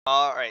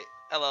Alright,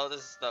 hello, this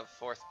is the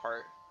fourth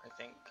part, I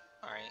think.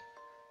 Alright,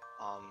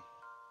 um,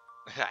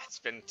 it's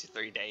been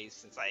 3 days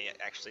since I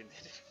actually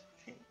did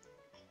it.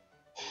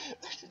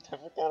 I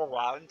never got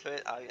around to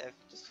it. I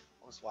just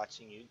was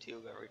watching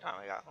YouTube every time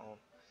I got home.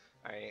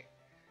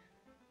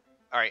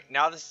 Alright,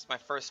 now this is my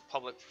first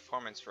public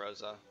performance,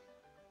 Rosa.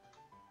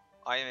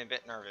 I am a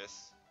bit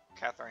nervous.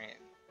 Catherine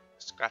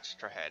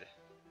scratched her head.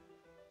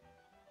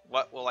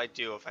 What will I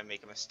do if I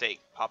make a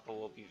mistake? Papa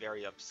will be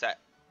very upset.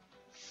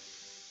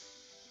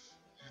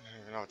 I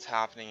don't even know what's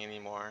happening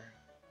anymore.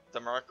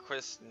 The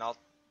Marquis knelt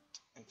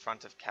in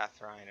front of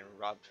Catherine and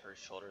rubbed her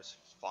shoulders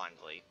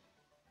fondly.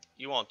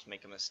 You won't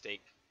make a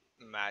mistake,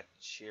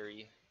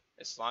 Machiri,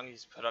 as long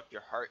as you put up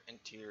your heart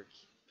into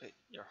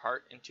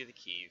the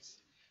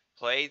keys.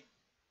 Play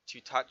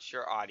to touch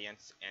your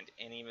audience, and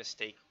any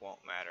mistake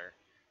won't matter.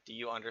 Do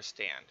you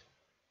understand?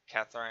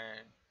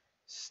 Catherine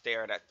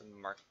stared at the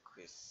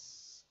Marquis.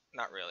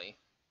 Not really.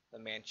 The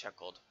man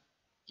chuckled.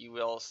 You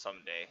will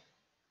someday.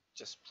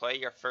 Just play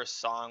your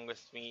first song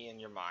with me in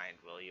your mind,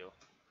 will you?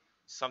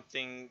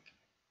 Something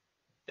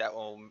that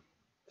will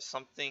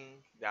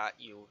something that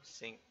you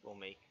think will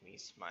make me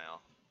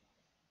smile.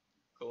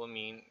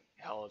 Guillemine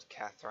held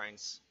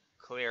Catherine's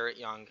clear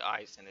young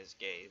eyes in his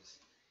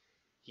gaze.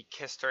 He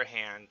kissed her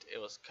hand. It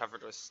was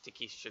covered with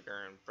sticky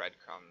sugar and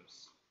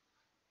breadcrumbs.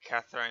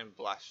 Catherine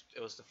blushed.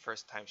 It was the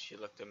first time she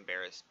looked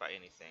embarrassed by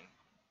anything.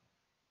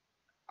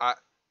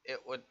 It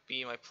would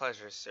be my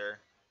pleasure, sir.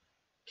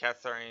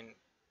 Catherine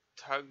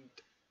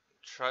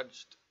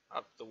trudged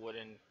up the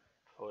wooden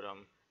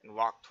podium and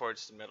walked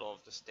towards the middle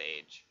of the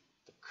stage.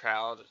 The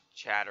crowd's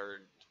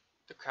chatter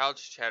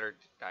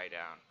died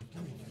down.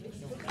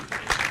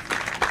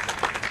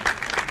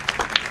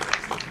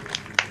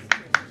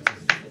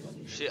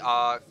 She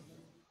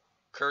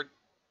curtseyed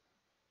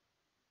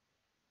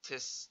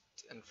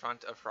in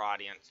front of her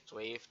audience,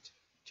 waved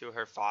to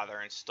her father,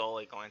 and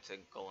slowly glanced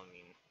at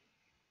Guillemine.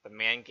 The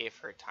man gave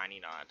her a tiny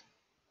nod.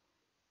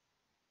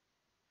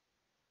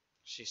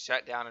 She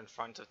sat down in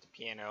front of the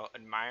piano,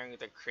 admiring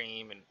the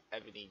cream and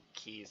ebony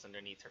keys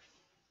underneath her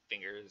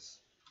fingers.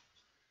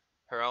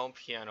 Her own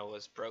piano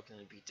was broken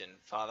and beaten.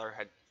 Father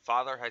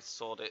had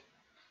sold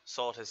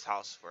his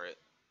house for it.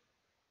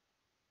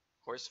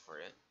 Horse for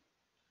it.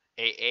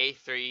 A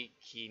A3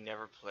 key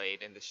never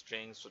played, and the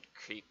strings would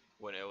creak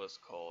when it was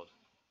cold.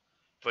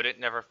 But it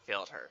never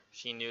failed her.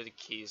 She knew the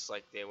keys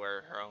like they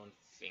were her own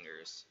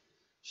fingers.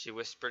 She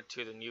whispered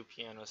to the new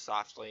piano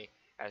softly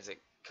as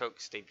it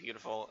coaxed a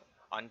beautiful,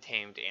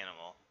 untamed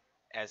animal,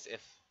 as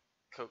if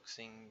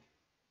coaxing,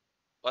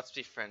 "Let's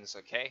be friends,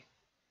 okay?"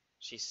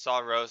 She saw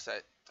Rose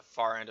at the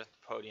far end of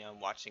the podium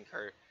watching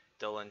her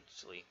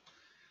diligently.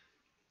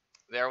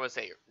 There was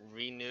a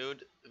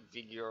renewed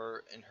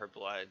vigor in her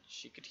blood.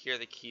 She could hear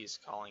the keys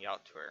calling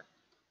out to her.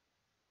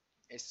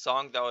 A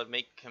song that would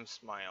make him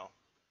smile.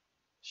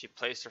 She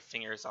placed her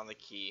fingers on the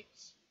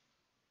keys.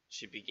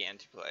 She began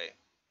to play.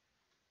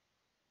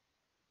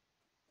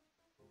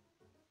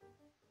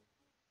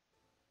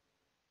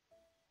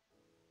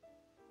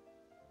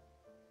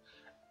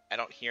 I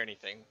don't hear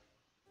anything.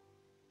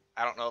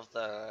 I don't know if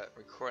the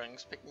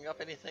recording's picking up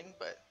anything,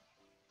 but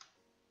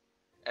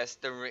at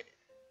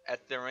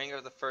the ring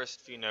of the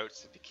first few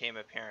notes, it became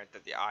apparent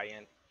that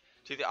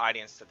to the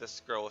audience that this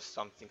girl was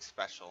something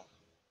special.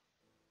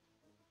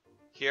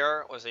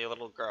 Here was a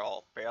little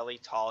girl, barely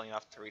tall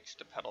enough to reach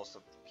the pedals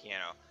of the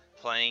piano,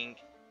 playing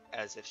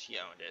as if she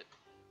owned it.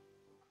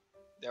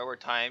 There were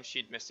times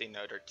she'd miss a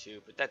note or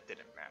two, but that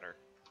didn't matter.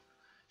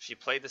 She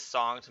played the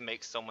song to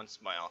make someone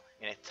smile,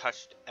 and it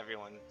touched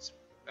everyone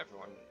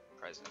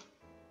present.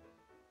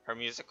 Her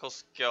musical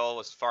skill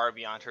was far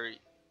beyond her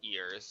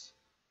ears.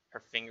 Her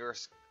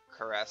fingers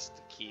caressed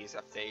the keys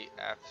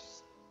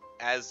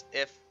as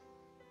if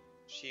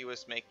she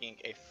was making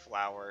a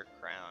flower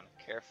crown,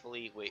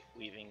 carefully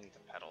weaving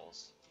the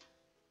petals.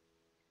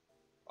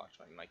 Watch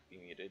my mic be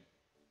muted.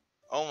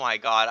 Oh my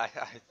god,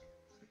 I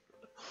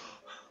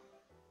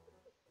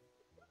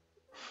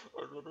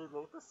really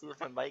looked to see if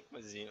my mic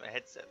was muted. My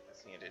headset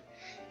was muted.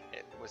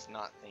 It was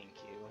not,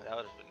 thank you. That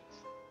would have been...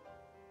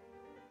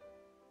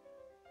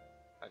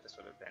 This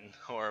would have been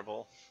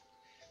horrible.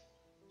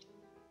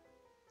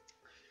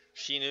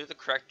 She knew the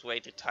correct way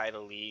to tie the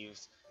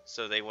leaves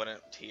so they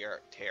wouldn't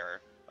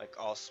tear like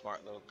all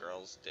smart little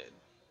girls did.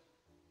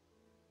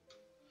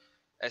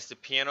 As the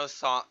piano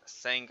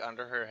sang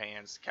under her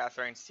hands,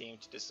 Catherine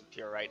seemed to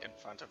disappear right in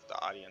front of the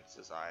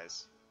audience's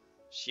eyes.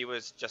 She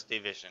was just a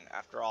vision.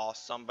 After all,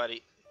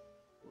 somebody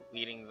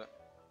leading them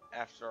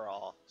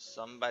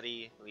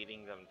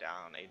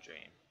down a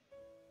dream.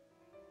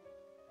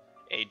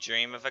 A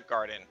dream of a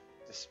garden,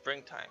 the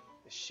springtime,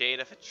 the shade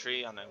of a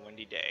tree on a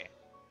windy day.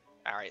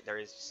 Alright, there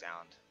is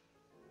sound.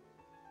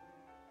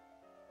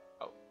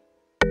 Oh.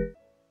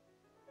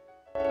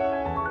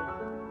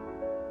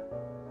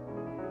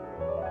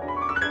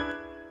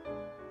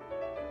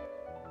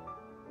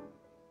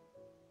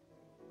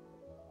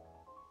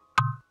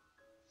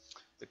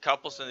 The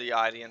couples in the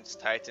audience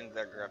tightened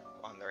their grip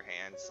on their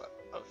hands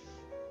of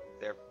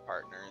their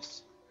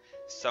partners.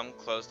 Some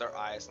closed their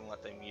eyes and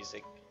let the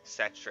music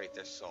saturate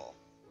their soul.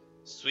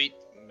 Sweet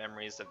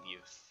memories of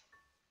youth,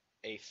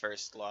 a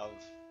first love,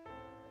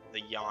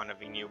 the yawn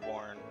of a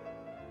newborn.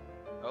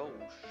 Oh,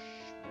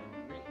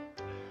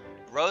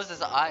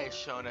 Rose's eyes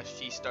shone as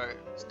she stared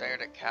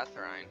at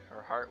Catherine.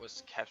 Her heart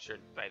was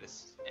captured by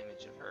this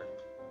image of her.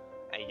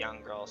 A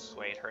young girl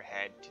swayed her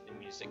head to the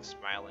music,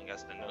 smiling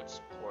as the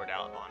notes poured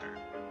out on her.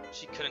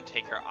 She couldn't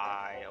take her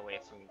eye away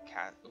from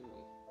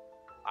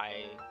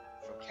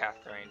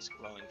Catherine's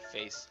glowing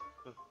face.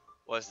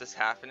 Was this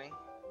happening?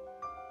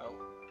 Oh,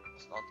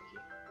 it's not the key.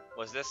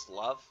 Was this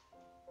love?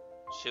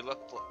 She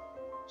looked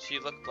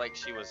like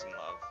she was in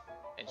love,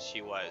 and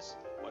she was,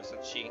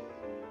 wasn't she?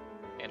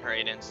 In her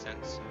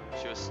innocence,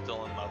 she was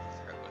still in love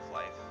with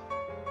life.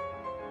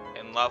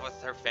 In love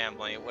with her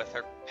family, with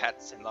her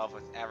pets, in love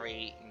with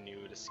every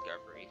new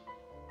discovery.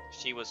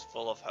 She was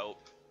full of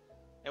hope.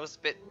 It was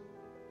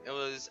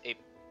a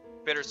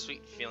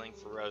bittersweet feeling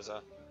for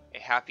Rosa. A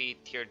happy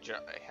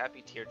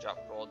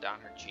teardrop rolled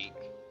down her cheek.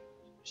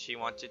 She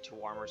wanted to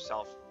warm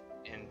herself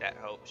in that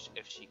hope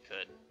if she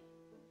could.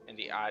 In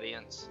the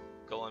audience,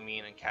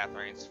 Guillemine and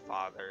Catherine's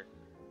father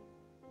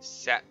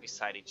sat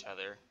beside each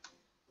other.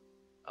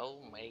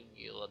 Oh my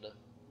god.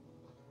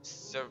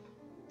 Sir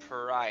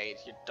Pride,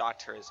 your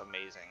daughter is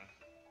amazing.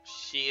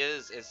 She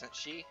is, isn't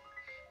she?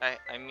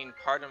 I mean,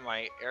 pardon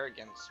my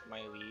arrogance,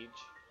 my liege.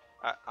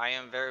 I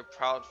am very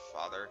proud,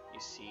 father, you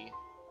see.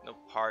 No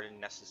pardon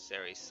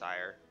necessary,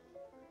 sire.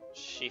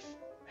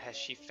 Has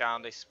she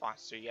found a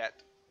sponsor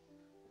yet?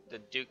 The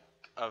Duke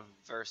of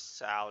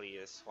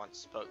Versailles once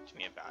spoke to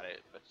me about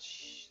it,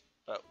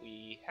 but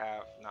we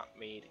have not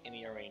made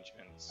any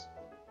arrangements.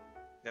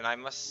 Then I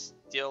must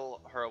steal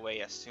her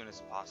away as soon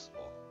as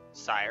possible.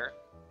 Sire,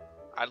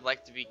 I'd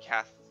like to be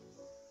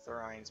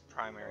Catherine's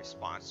primary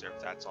sponsor, if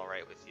that's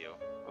alright with you.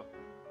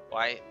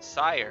 Why,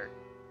 sire,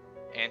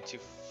 and to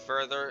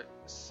further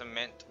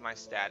cement my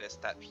status,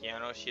 that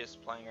piano she is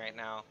playing right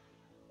now,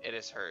 it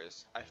is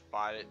hers. I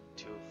bought it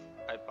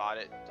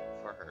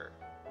for her.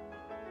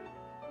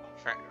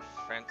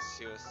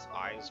 Francois'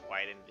 eyes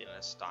widened in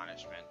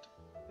astonishment.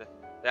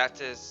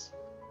 That is,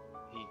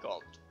 he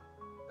gulped.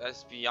 That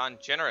is beyond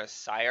generous,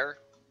 sire.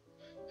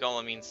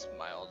 Guillemine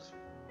smiled.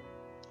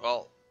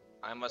 Well,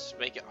 I must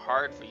make it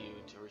hard for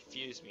you to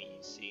refuse me,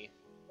 you see.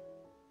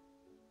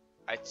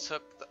 I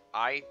took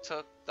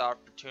the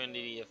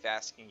opportunity of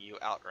asking you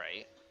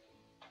outright.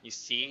 You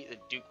see, the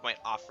Duke might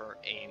offer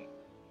an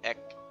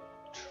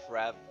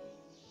extravagant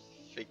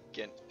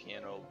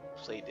piano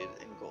plated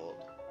in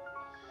gold.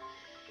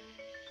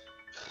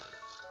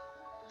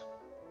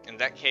 In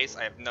that case,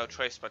 I have no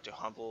choice but to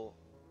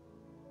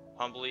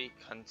humbly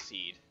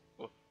concede.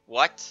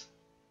 What?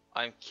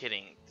 I'm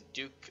kidding. The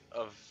Duke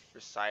of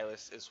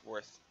Versailles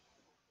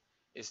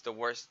is the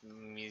worst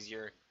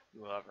miser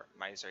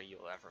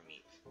you'll ever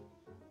meet.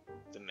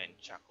 The men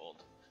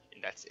chuckled.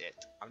 And that's it.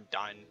 I'm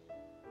done.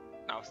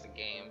 Now it's the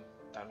game.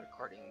 Done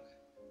recording.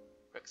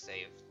 Quick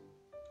save.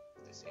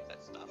 They save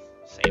that stuff.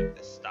 Save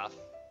this stuff.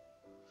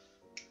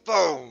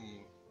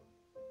 Boom!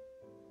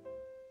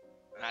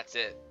 And that's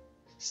it.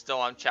 Still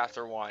on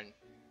chapter 1.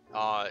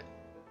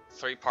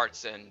 3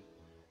 parts in.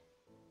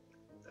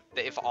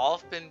 They've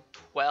all been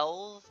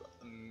 12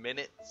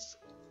 minutes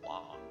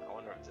long. I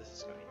wonder if this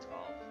is going to be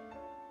 12.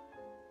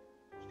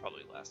 It's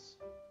probably less.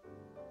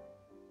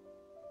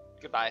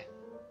 Goodbye.